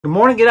Good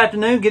morning, good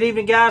afternoon, good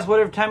evening, guys.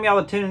 Whatever time y'all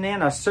are tuning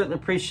in, I certainly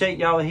appreciate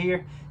y'all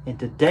here. In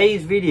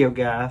today's video,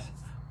 guys,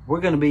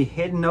 we're going to be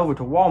heading over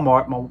to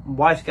Walmart. My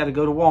wife's got to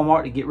go to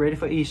Walmart to get ready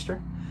for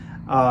Easter.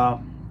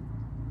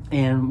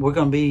 And we're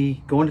going to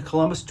be going to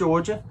Columbus,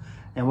 Georgia.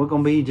 And we're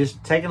going to be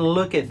just taking a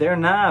look at their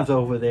knives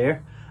over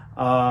there.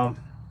 I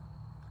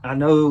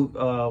know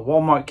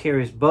Walmart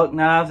carries Buck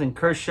Knives and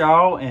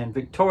Kershaw and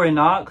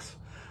Victorinox.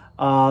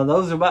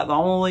 Those are about the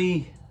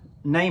only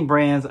name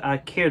brands I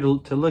care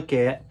to look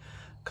at.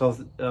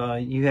 Because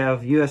you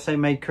have USA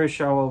made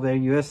Kershaw over there,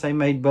 USA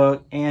made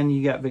Buck, and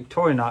you got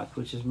Victorinox,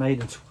 which is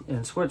made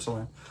in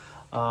Switzerland.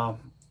 The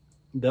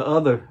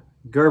other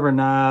Gerber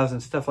knives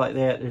and stuff like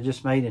that, they're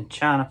just made in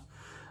China.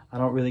 I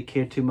don't really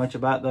care too much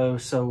about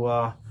those.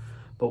 So,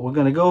 but we're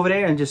going to go over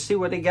there and just see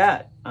what they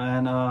got.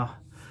 And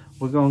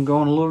we're going to go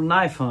on a little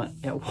knife hunt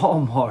at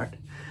Walmart.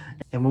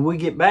 And when we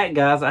get back,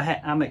 guys,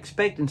 I'm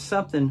expecting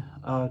something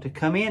to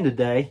come in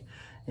today.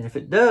 And if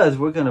it does,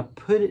 we're going to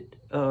put it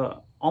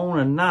on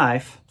a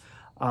knife.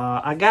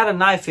 I got a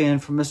knife in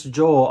from Mr.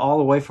 Joel all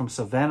the way from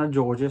Savannah,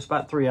 Georgia. It's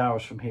about 3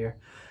 hours from here.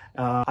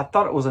 I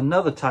thought it was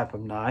another type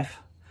of knife,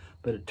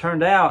 but it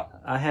turned out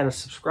I had a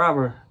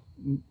subscriber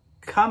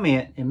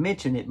comment and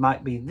mention it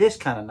might be this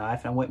kind of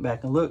knife. And I went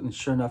back and looked, and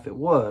sure enough, it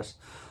was.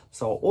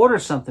 So I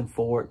ordered something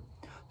for it.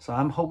 So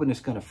I'm hoping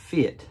it's going to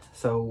fit.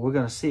 So we're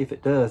going to see if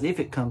it does, if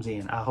it comes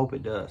in. I hope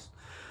it does.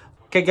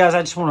 Okay, guys,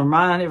 I just want to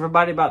remind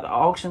everybody about the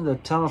auction, the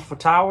Tunnels for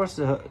Towers,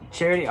 the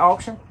charity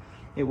auction.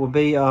 It will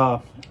be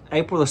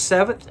April the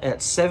 7th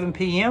at 7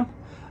 p.m.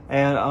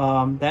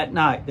 And that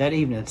night, that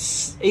evening,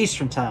 it's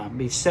Eastern time. It'll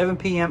be 7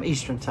 p.m.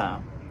 Eastern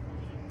time.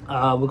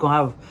 I'm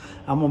going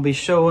to be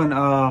showing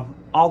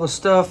all the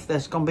stuff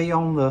that's going to be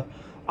on the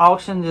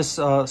auction this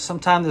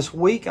sometime this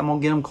week. I'm going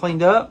to get them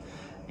cleaned up,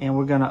 and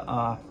we're going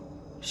to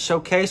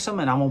showcase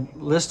them, and I'm going to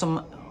list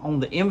them on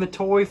the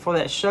inventory for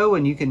that show,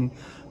 and you can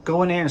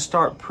go in there and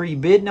start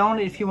pre-bidding on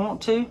it if you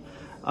want to.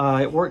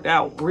 It worked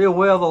out real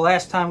well the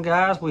last time,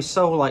 guys. We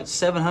sold like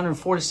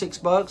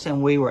 $746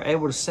 and we were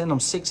able to send them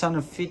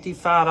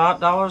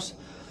 $655.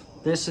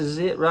 This is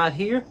it right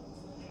here.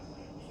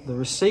 The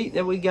receipt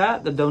that we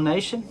got, the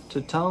donation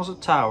to Tunnels of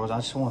Towers. I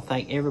just want to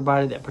thank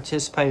everybody that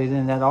participated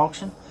in that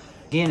auction.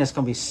 Again, it's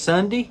going to be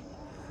Sunday,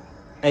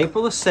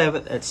 April the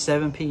 7th at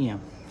 7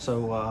 p.m.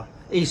 So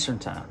Eastern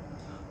time.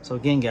 So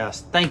again,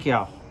 guys, thank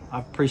y'all. I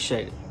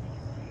appreciate it.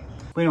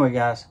 But anyway,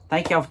 guys,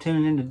 thank y'all for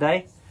tuning in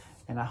today.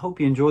 And I hope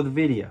you enjoy the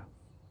video.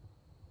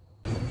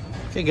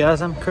 Okay, guys,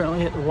 I'm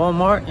currently at the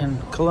Walmart in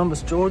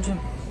Columbus, Georgia.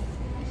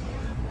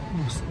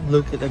 Let's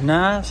look at the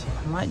knives.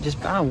 I might just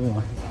buy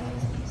one.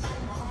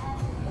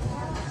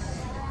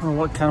 I don't know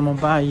what kind I'm gonna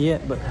buy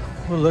yet, but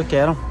we'll look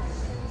at them.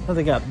 I know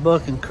they got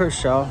Buck and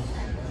Kershaw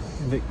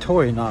and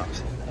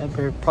Victorinox.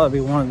 That'd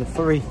probably be one of the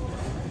three.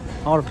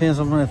 All depends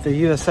on if they're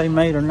USA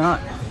made or not.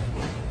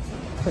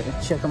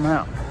 Let's check them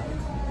out.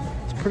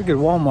 It's a pretty good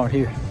Walmart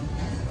here.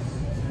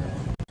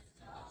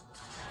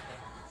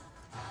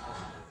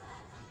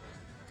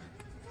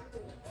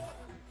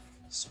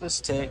 Swiss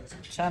Tech,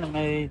 China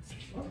made.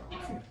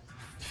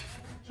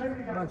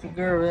 Bunch of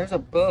girl, there's a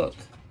Buck.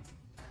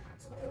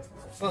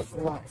 Buck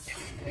white.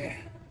 Yeah.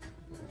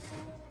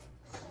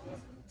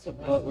 It's a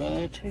Buck right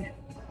there too.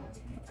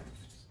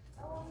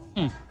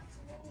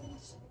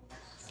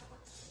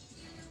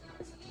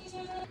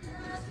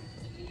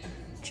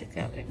 Check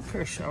out that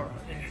Kershaw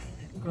right there.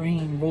 That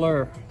green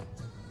blur.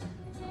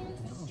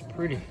 That was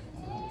pretty.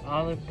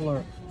 Olive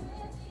blur.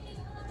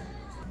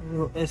 A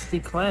little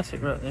SD Classic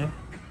right there.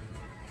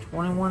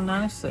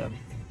 $21.97.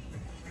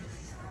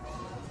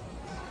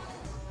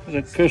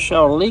 There's a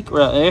Kershaw Leak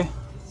right there.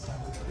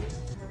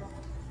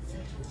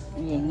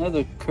 There's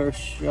another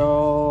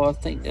Kershaw. I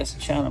think that's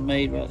China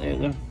made right there,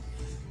 though.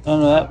 Oh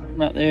no, that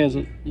right there is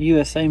a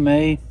USA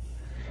made.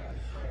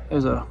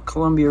 There's a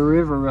Columbia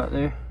River right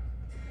there.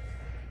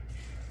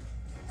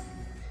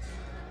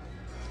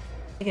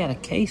 They got a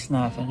case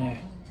knife in there.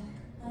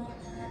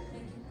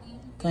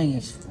 Thing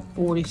is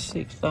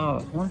 $46.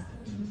 I wonder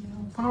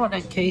what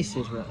that case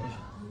is right there.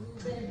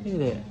 Look at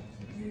that.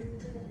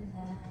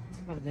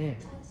 How about that?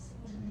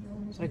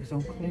 Looks like it's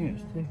on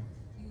clearance too.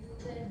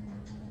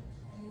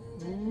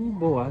 Oh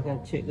boy, I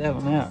gotta check that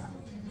one out.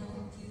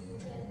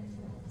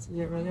 See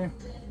that right there?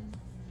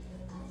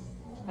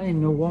 I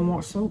didn't know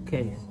Walmart sold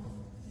case.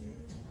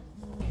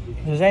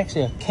 There's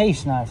actually a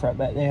case knife right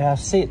back there. I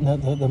see it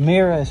in the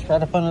mirror. It's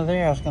right up under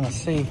there. I was gonna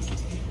see.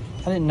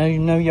 I didn't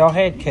know y'all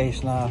had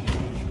case knife.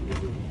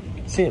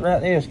 See it right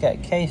there? It's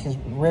got cases,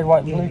 red,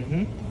 white, blue.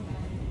 Mm-hmm.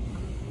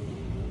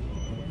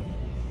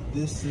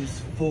 This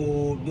is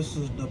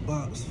the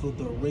box for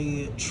the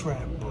Red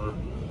Trapper.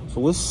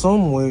 So it's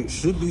somewhere, it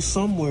should be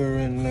somewhere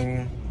in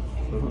there.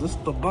 So this is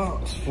the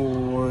box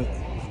for it.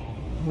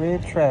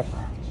 Red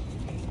Trapper.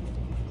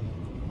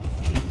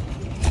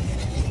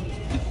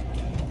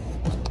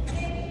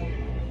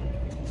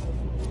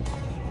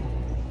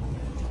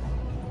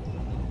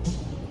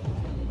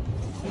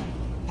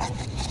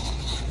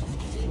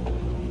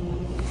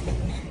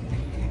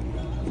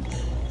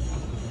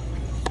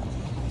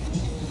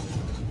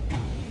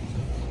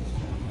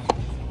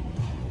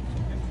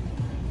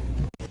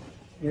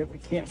 Yep, we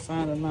can't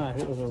find a knife.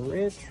 It was a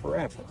red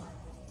trapper.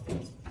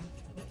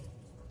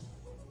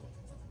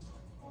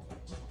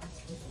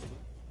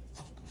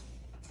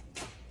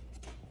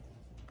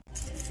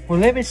 Well,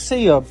 let me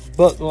see a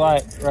buck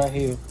light right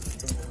here.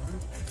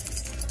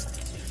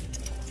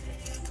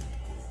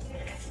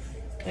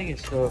 I think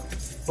it's a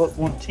buck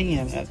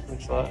 110, that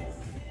looks like.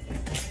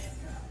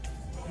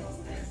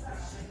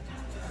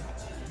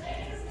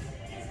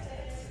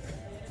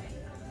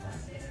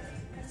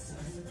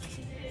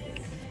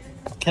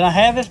 Can I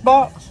have this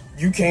box?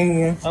 You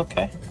can.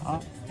 Okay. All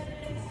right.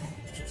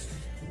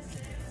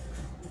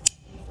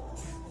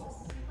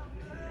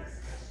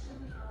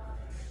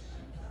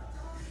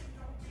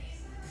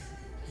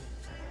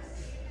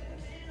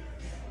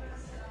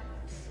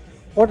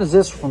 What does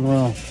this one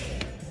run?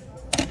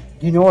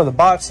 Do you know where the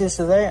box is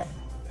to that?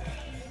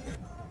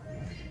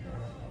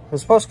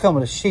 It's supposed to come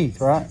with a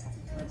sheath, right?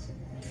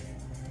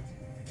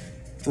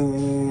 The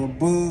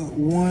buck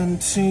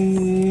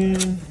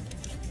 110.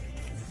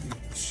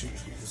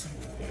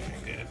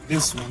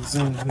 This one's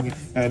in here.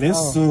 Now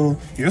this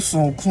it's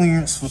on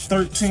clearance for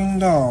 $13.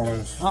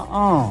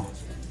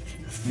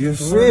 Yes,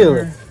 sir.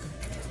 Really?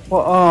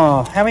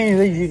 Well, how many of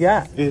these you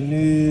got? It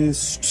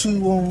is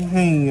 2 on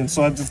hand,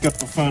 so I just got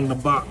to find the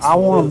box. I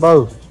want them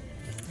both.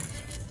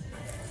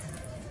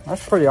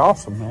 That's pretty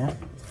awesome, man.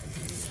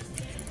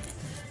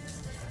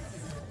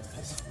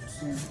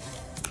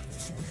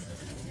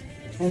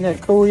 Ain't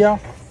that cool, y'all?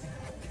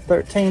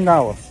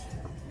 $13.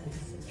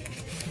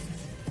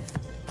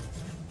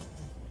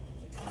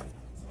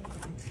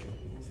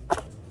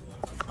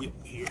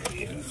 Here it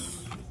is.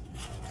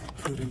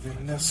 Put it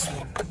in this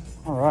one.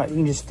 All right, you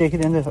can just stick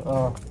it in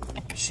the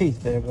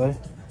sheath there, buddy.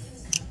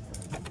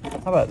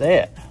 How about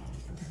that?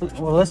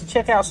 Well, let's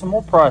check out some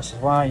more prices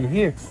while you're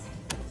here.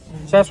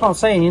 So that's what I'm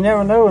saying. You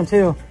never know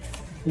until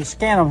you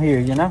scan them here,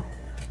 you know?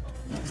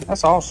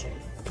 That's awesome.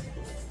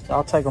 So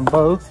I'll take them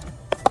both.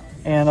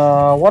 And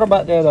what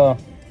about that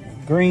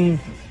green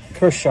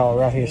Kershaw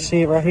right here?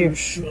 See it right here?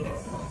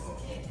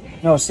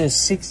 No, it says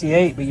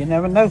 68, but you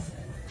never know.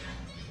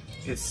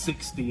 It's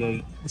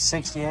 68. It's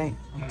 68.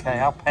 Okay,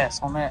 I'll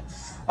pass on that.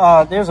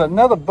 There's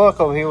another buck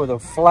over here with a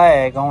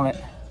flag on it.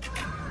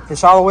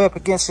 It's all the way up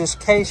against this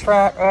case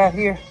right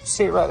here.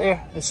 See it right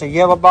there? It's a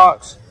yellow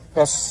box.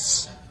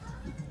 That's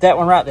that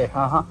one right there.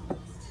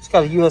 It's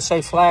got a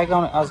USA flag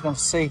on it. I was going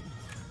to see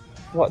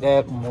what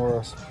that one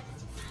was.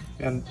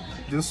 And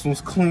this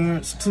one's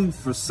clearance too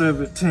for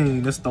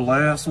 17. That's the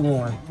last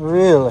one.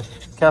 Really?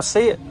 Can I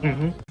see it?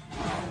 Mm-hmm.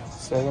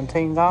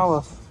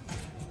 $17.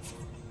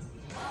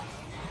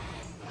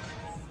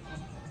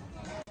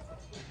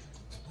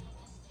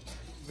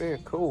 Very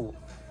cool.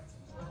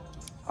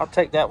 I'll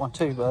take that one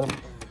too, buddy.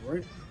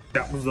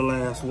 That was the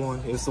last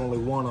one. It's only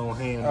one on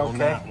hand on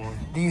that one.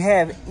 Do you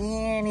have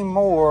any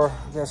more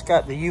that's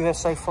got the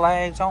USA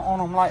flags on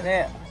them like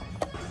that?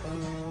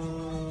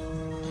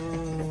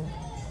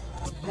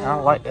 I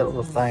like that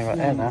little thing right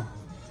there now.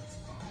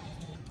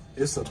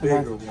 It's a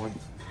bigger one.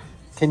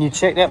 Can you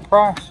check that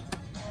price?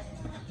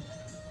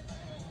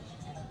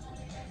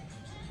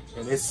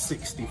 And it's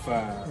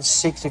 65. It's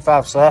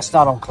 65, so that's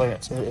not on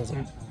clearance, is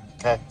it?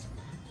 Okay.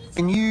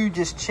 Can you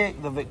just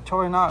check the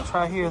Victorinox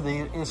right here?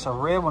 It's a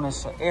red one.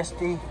 It's a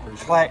SD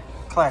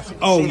Classic.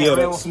 Oh, yeah,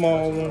 that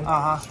small one.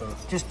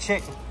 Just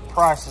check the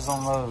prices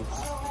on those.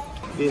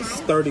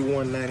 It's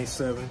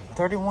 $31.97.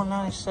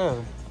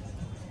 $31.97.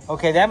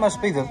 Okay, that must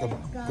be the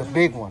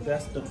big one.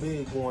 That's the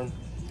big one.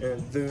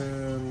 And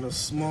then the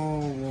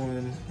small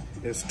one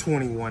is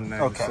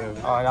 $21.97.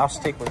 Okay. All right, I'll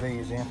stick with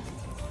these then.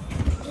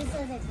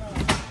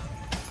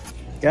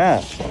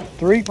 Guys,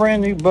 3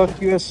 brand new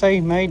Buck USA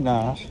made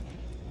knives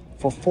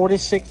for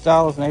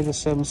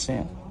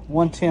 $46.87.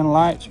 110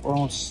 lights were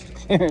on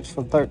clearance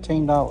for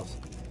 $13.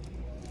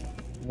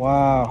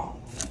 Wow.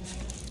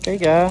 Okay,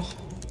 guys.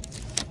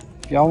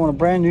 If y'all want a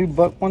brand new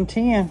Buck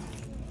 110,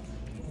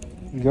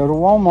 you go to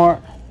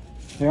Walmart.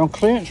 They're on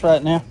clearance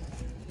right now.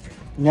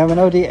 You never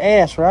know the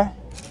ass, right?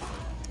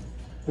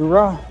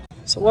 Hoorah.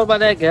 So what about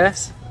that,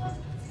 guys?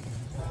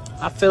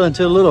 I fell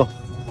into a little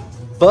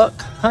buck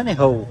honey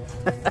hole.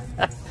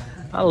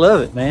 I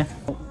love it, man.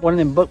 One of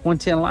them Buck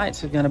 110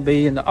 lights is going to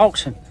be in the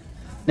auction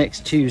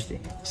next Tuesday.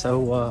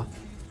 So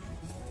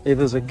it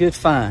was a good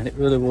find. It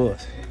really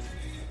was.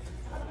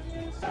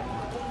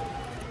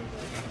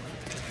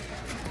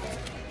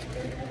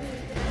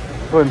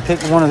 Go ahead and pick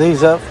one of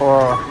these up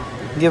for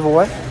a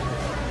giveaway.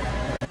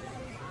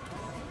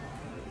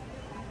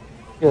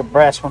 Get a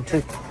brass one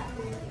too.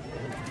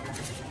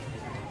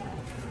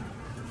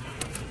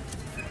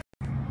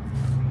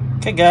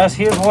 Okay guys,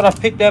 here's what I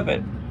picked up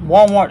at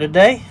Walmart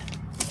today.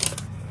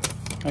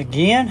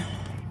 Again,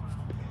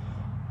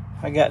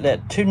 I got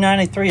that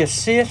 293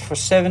 assist for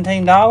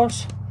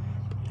 $17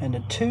 and the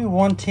 2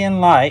 110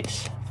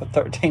 lights for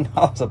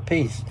 $13 a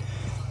piece.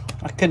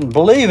 I couldn't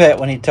believe that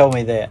when he told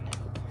me that.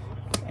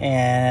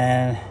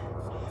 And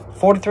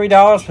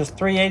 $43 plus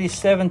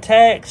 $3.87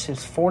 tax is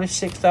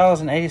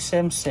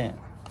 $46.87.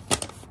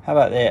 How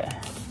about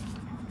that?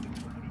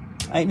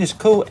 Ain't this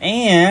cool?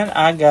 And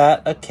I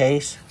got a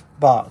case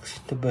box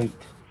to boot.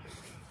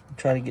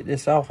 try to get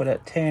this off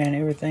without tearing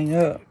everything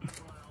up.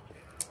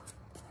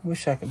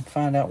 Wish I could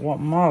find out what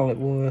model it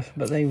was,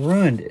 but they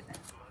ruined it.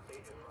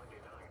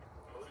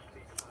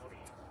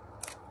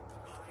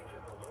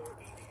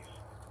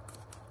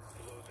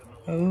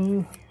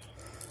 Oh,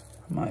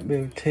 I might be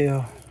able to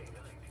tell.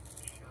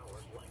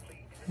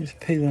 Just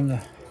peeling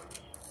the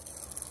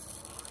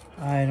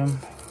item.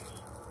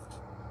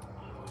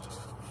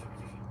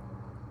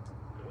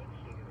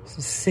 It's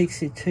a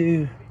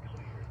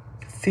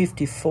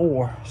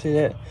 6254. See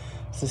that?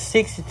 It's a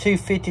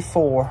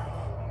 6254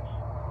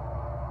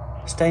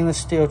 stainless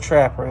steel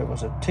trapper. It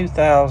was a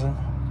 2000.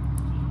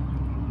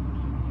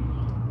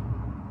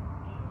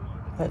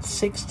 That's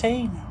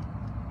 16.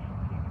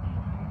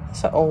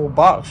 It's an old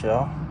box,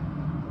 y'all.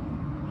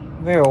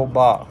 Very old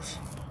box.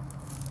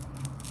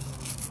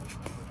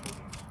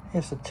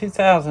 It's a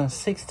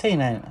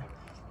 2016, ain't it?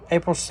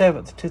 April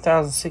 7th,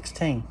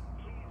 2016.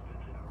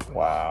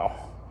 Wow.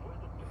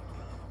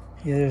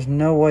 Yeah, there's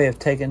no way of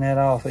taking that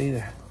off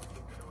either.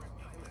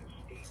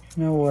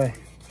 No way.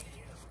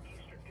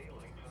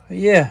 But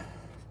yeah.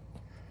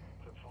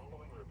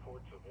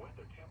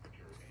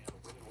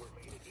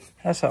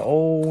 That's an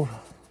old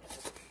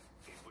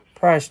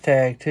price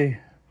tag too.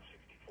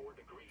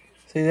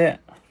 See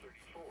that?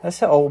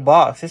 That's an old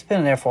box. It's been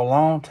in there for a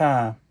long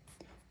time.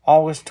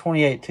 August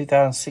 28,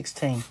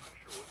 2016.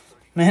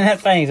 Man, that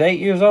thing's 8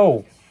 years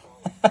old.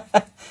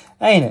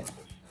 Ain't it?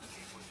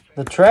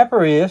 The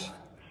trapper is.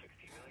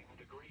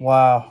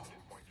 Wow.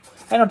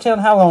 Ain't no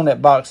telling how long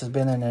that box has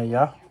been in there,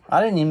 y'all.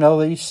 I didn't even know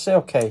they used to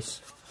sell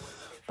case.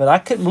 But I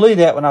couldn't believe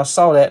that when I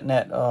saw that in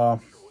that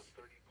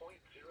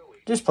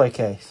display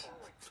case.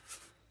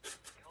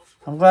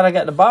 I'm glad I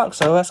got the box,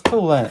 though. That's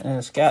cool, ain't it? And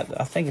it's got,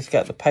 I think it's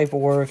got the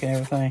paperwork and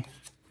everything.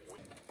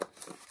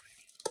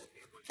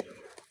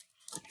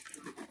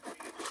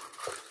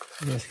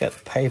 It's got the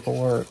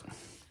paperwork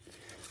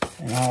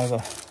and all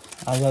the,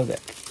 I love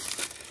that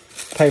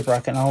paper.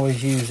 I can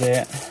always use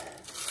that.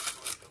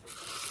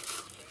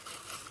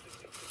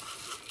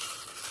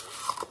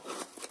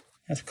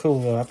 That's cool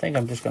though. I think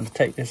I'm just going to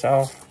take this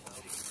off.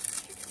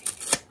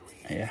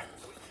 Yeah.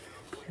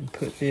 And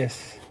put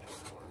this.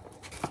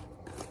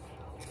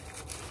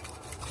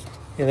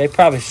 Yeah, they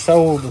probably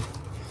sold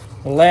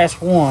the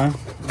last one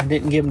and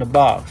didn't give them the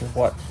box is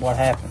what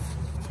happened.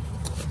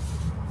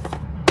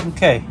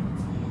 Okay.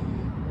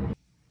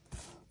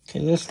 Okay,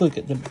 let's look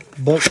at the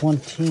Buck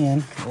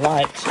 110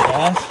 lights,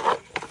 guys.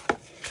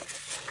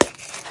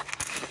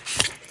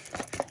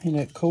 Isn't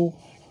that cool?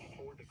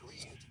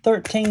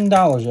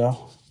 $13,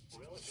 y'all.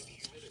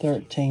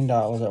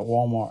 $13 at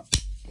Walmart.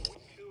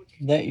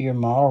 That year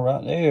model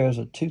right there is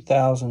a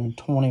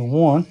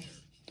 2021.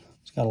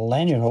 It's got a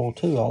lanyard hole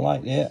too. I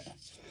like that.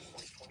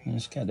 And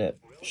it's got that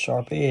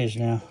sharp edge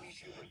now.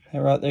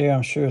 That right there,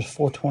 I'm sure is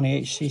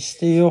 420HC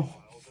steel.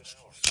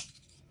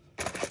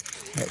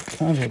 It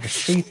comes with the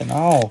sheath and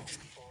all.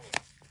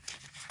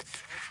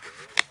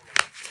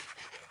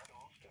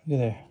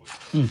 Look at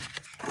there.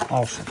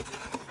 Awesome.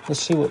 Let's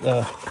see what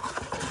the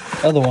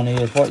other one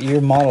is. What year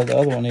model the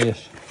other one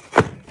is.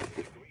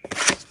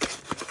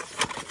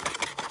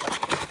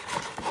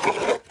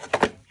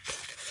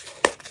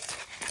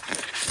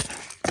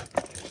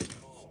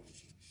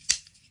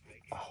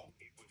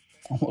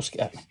 Almost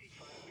got me.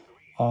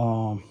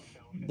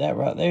 That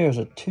right there is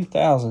a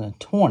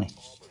 2020.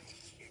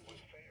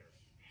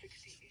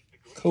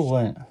 Cool,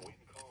 ain't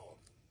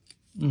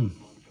it?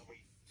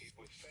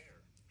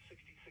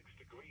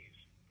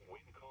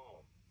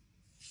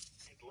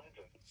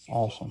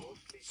 Awesome.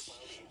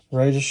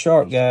 Razor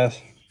sharp,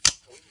 guys.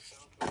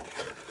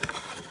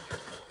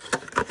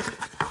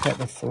 Got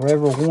the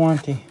forever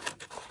warranty.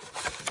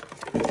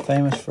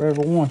 Famous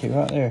forever warranty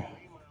right there.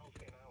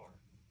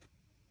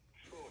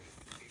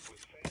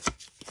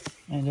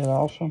 Ain't that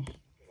awesome?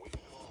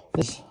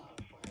 This is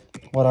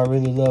what I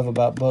really love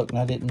about Buck, and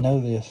I didn't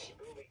know this.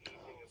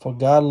 For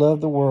God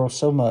loved the world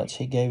so much,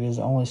 he gave his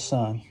only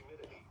son,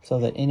 so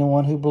that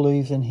anyone who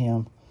believes in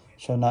him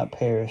shall not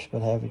perish,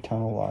 but have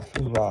eternal life.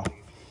 Hoorah.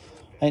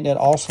 Ain't that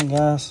awesome,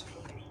 guys?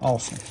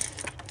 Awesome.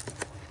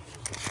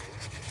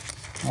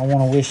 I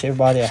want to wish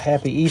everybody a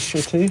happy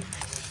Easter, too.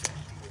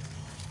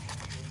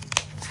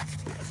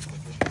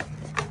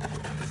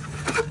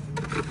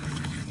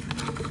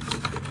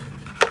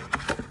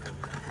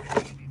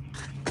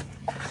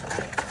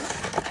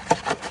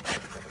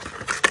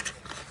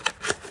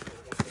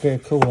 Very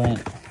cool, ain't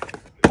it?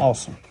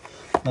 Awesome.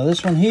 Now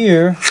this one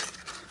here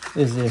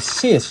is the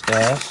assist,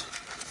 guys.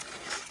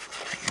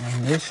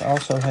 And this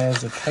also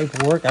has the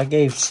paperwork. I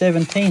gave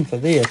 17 for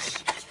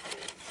this.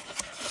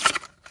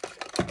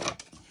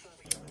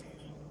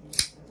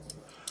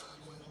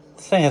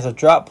 This thing has a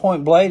drop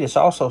point blade. It's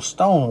also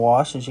stone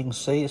washed, as you can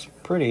see. It's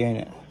pretty, ain't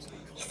it?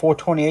 It's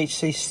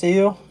 420HC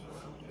steel.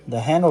 The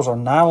handles are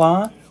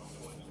nylon.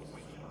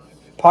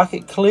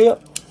 Pocket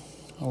clip.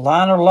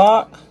 Liner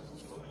lock.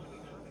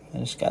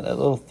 And it's got that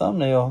little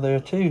thumbnail there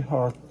too,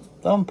 or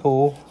thumb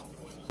pull.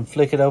 And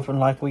flick it open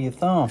like with your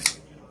thumb.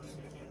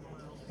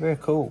 Very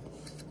cool.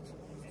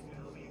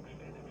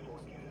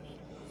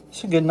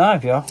 It's a good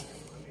knife, y'all.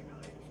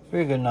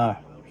 Very good knife.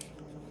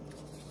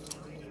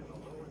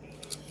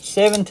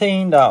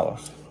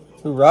 $17.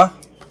 Hoorah.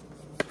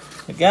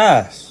 But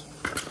guys,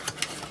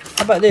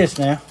 how about this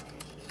now?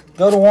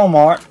 Go to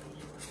Walmart.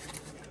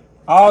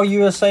 All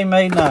USA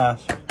made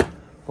knives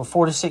for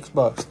 46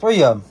 bucks.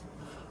 3 of them.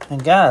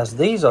 And guys,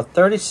 these are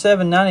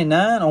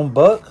 $37.99 on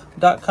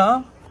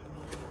buck.com.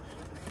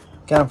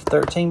 Got them for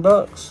 13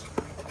 bucks.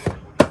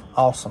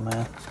 Awesome,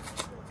 man.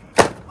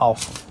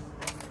 Awesome.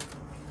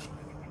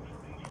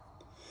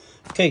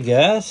 Okay,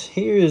 guys,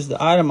 here is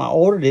the item I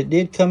ordered. It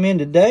did come in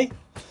today.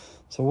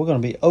 So we're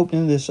going to be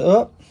opening this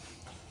up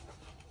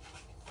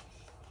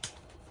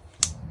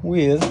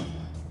with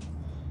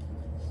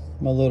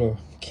my little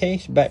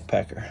case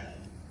backpacker.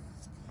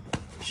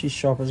 She's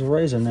sharp as a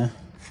razor now.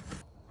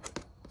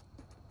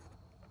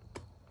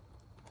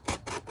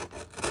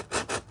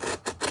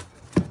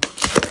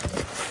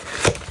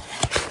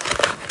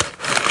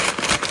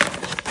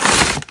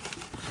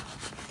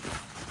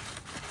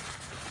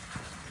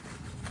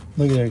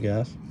 Look at there,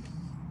 guys.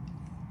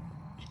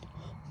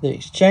 The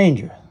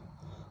exchanger.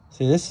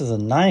 See, this is a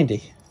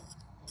 90.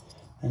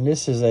 And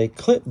this is a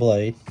clip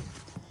blade.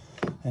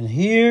 And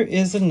here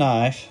is a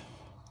knife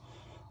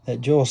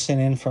that Joel sent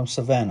in from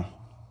Savannah.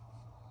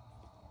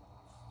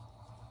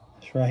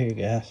 It's right here,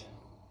 guys.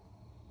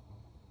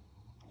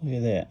 Look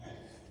at that.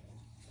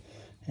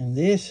 And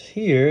this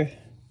here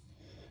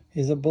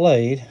is a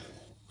blade.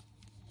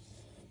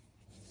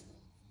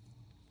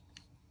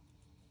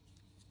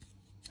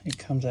 It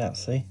comes out,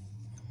 see?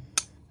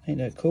 Ain't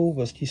that cool?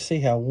 But you see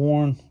how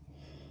worn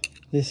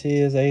this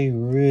is? They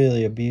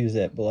really abused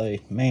that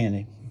blade. Man,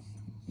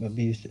 they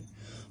abused it.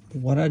 But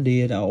what I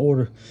did, I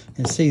ordered,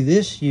 and see,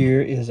 this year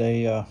is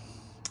a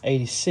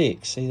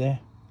 86. See there?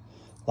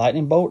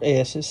 Lightning bolt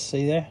S's,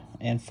 see there?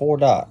 And 4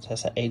 dots.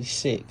 That's an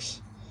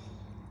 86.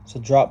 It's a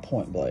drop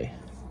point blade.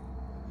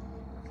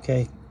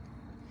 Okay.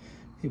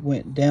 It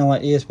went down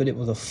like this, but it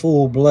was a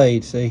full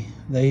blade. See?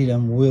 They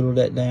done whittled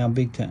that down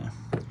big time.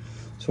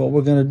 So what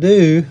we're going to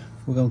do,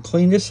 we're going to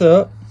clean this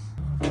up.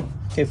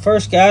 Okay,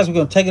 first, guys, we're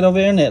going to take it over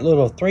there in that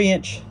little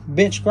 3-inch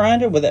bench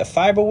grinder with that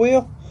fiber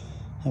wheel.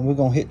 And we're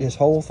going to hit this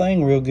whole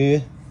thing real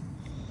good.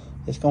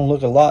 It's going to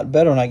look a lot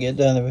better when I get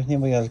done.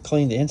 Then we got to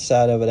clean the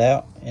inside of it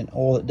out and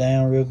oil it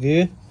down real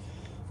good.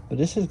 But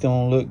this is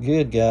going to look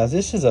good, guys.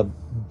 This is a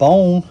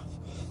bone,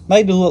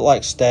 maybe look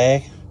like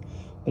stag,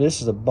 but this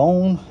is a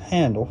bone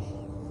handle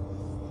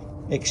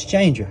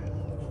exchanger.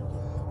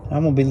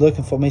 I'm going to be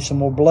looking for me some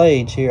more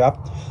blades here.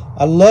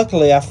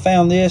 Luckily, I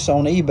found this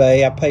on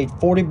eBay. I paid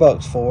 40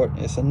 bucks for it.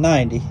 It's a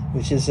 90,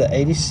 which is an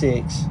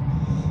 86.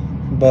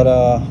 But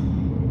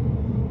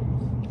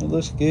it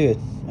looks good.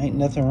 Ain't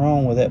nothing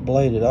wrong with that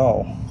blade at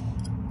all.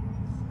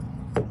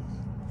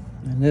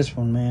 And this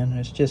one, man,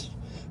 it's just,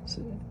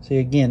 see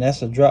again,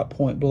 that's a drop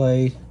point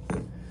blade.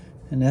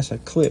 And that's a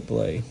clip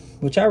blade,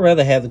 which I'd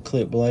rather have the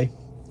clip blade.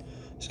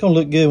 It's going to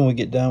look good when we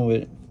get done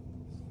with it.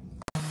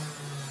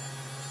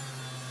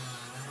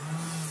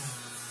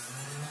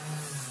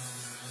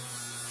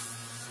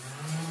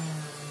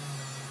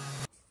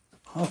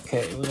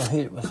 Okay, we're going to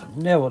hit it with some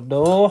Neville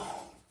Dull.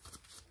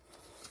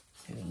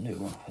 Get a new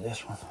one for this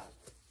one.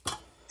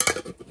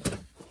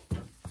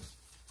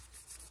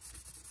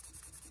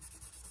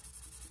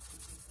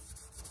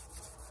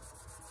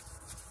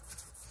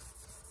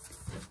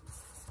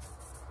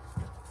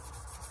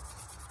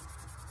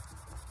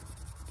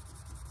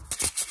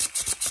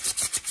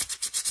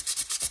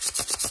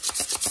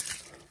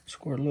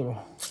 Squirt a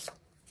little.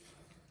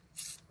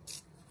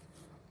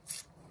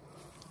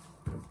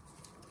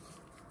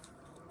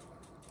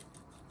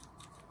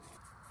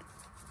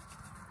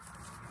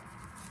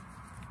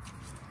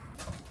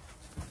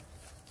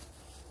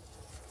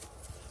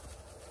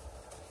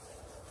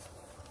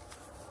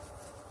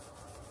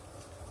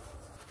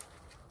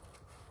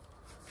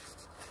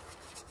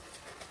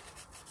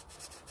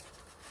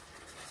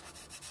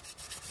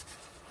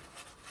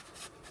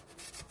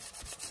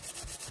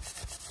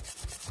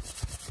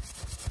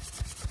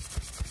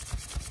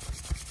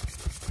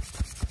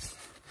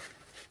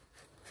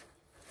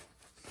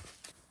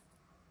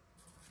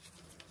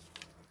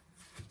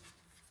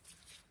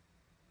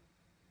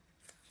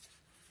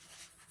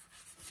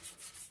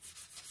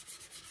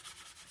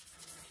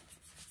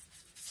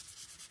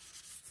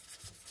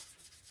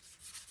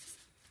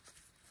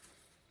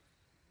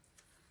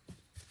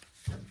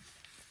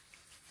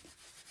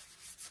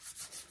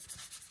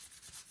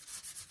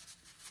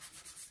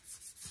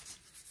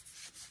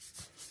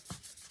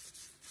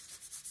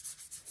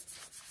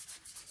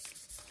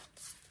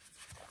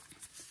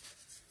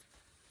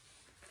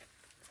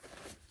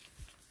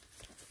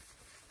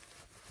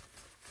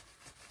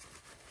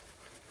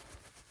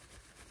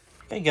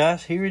 Hey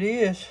guys, here it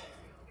is.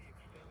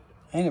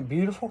 Ain't it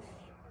beautiful?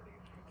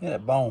 Look at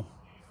that bone.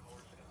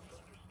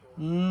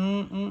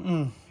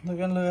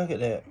 Look at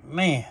that.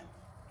 Man.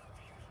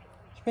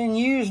 It's been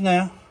used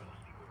now.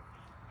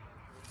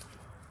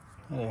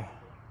 There.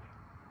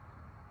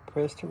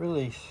 Press to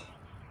release.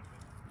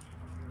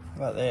 How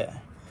about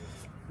that?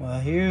 Well,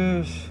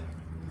 here's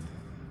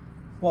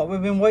what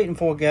we've been waiting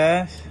for,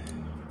 guys.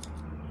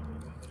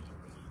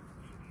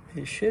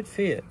 It should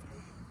fit.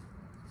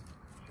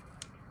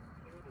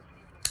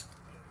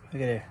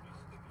 Look at there.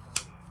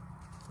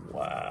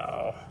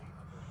 Wow.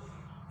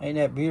 Ain't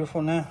that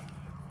beautiful now?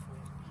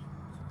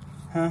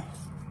 Huh?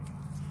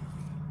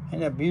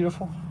 Ain't that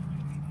beautiful?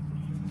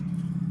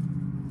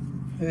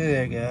 Look at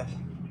that, guys.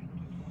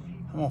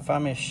 I'm gonna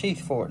find me a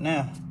sheath for it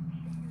now.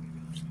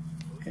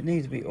 It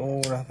needs to be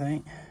oiled, I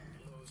think.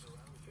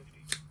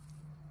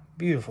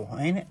 Beautiful,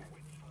 ain't it?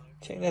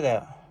 Check that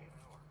out.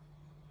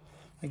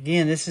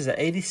 Again, this is an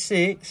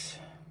 86.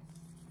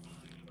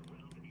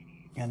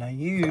 And I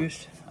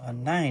used a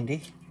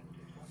 90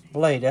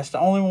 blade. That's the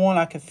only one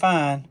I could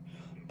find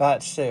by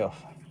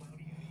itself.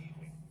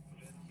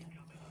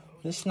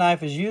 This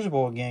knife is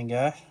usable again,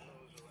 guys.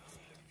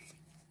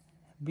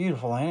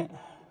 Beautiful, ain't it?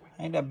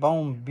 Ain't that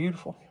bone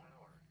beautiful?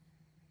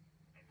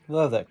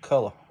 Love that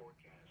color.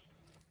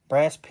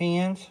 Brass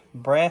pins,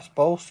 brass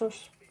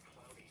bolsters.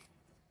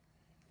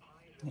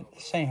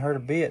 This ain't hurt a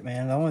bit,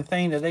 man. The only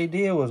thing that they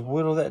did was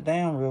whittle that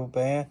down real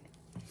bad.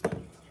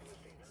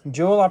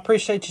 Joel, I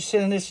appreciate you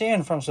sending this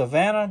in from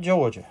Savannah,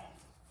 Georgia.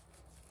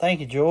 Thank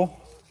you, Joel.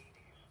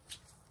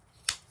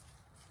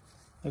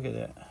 Look at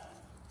that.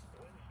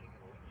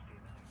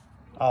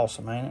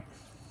 Awesome, ain't it?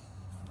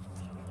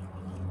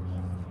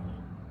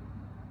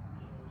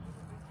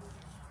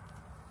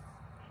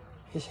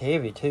 It's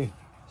heavy, too.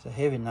 It's a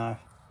heavy knife.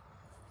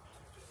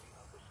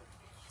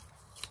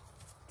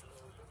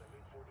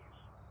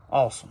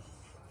 Awesome.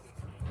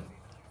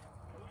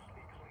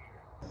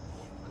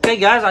 Okay,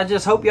 guys, I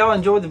just hope y'all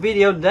enjoyed the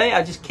video today.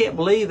 I just can't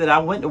believe that I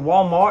went to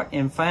Walmart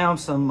and found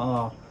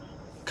some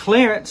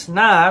clearance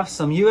knives,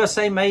 some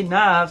USA-made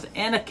knives,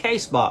 and a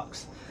case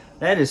box.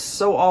 That is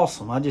so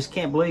awesome. I just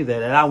can't believe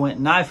that I went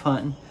knife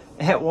hunting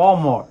at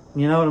Walmart.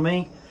 You know what I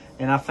mean?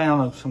 And I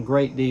found some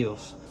great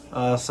deals.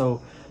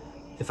 So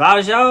if I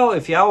was y'all,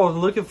 if y'all was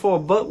looking for a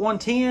buck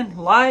 110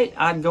 light,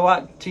 I'd go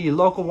out to your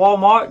local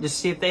Walmart to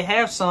see if they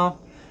have some,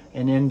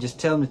 and then just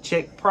tell them to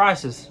check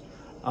prices.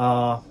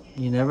 You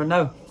never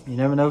know. You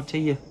never know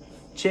till you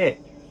check.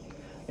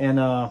 And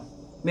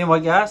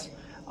anyway, guys,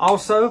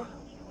 also,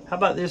 how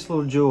about this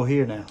little jewel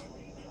here now?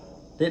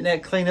 Didn't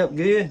that clean up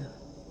good?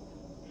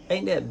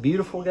 Ain't that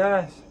beautiful,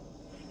 guys?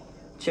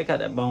 Check out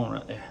that bone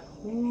right there.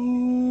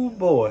 Ooh,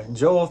 boy.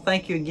 Joel,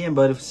 thank you again,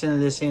 buddy, for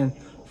sending this in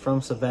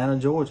from Savannah,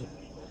 Georgia.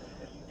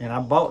 And I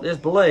bought this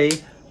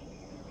blade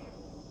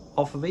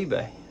off of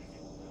eBay.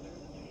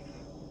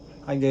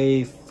 I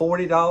gave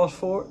 $40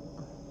 for it.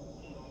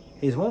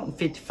 He's wanting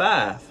 $55.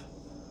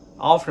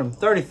 I offered him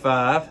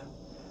 $35,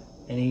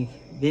 and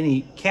then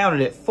he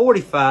counted at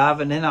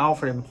 $45, and then I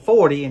offered him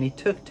 $40, and he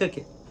took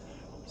it.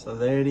 So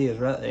there it is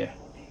right there.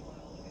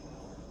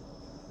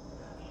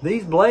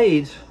 These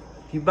blades,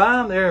 if you buy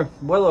them, they're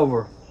well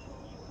over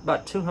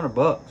about 200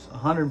 bucks,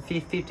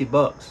 150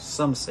 bucks,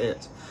 some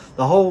sets.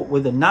 The whole,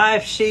 with the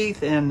knife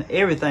sheath and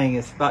everything,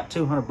 it's about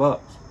 200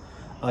 bucks.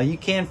 You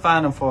can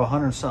find them for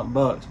 100 something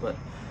bucks,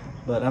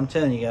 but I'm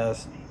telling you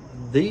guys,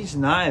 these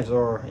knives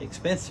are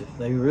expensive.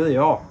 They really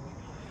are.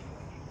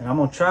 And I'm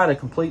gonna try to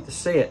complete the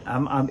set.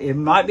 It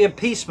might be a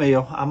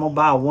piecemeal. I'm gonna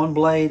buy one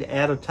blade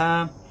at a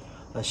time,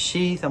 a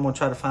sheath. I'm gonna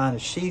try to find a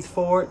sheath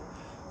for it,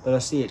 but I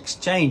see an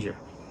exchanger.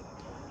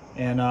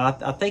 And I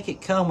think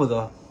it come with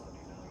a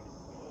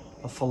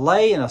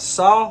fillet and a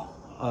saw,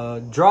 a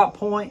drop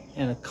point,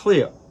 and a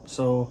clip.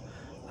 So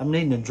I'm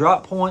needing a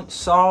drop point,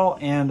 saw,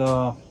 and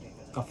a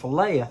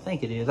fillet, I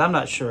think it is. I'm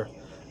not sure.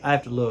 I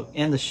have to look.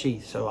 And the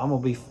sheath. So I'm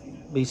gonna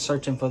be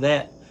searching for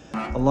that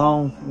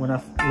along when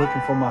I'm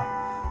looking for my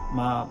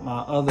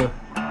other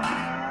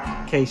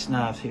case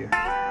knives here.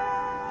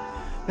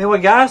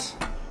 Anyway, guys,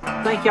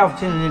 thank y'all for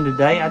tuning in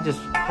today. I just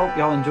hope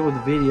y'all enjoyed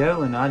the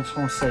video, and I just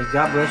want to say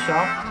God bless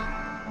y'all.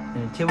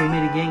 And until we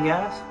meet again,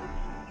 guys,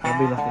 y'all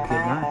be like a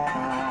good night.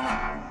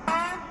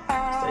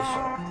 Stay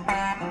sharp.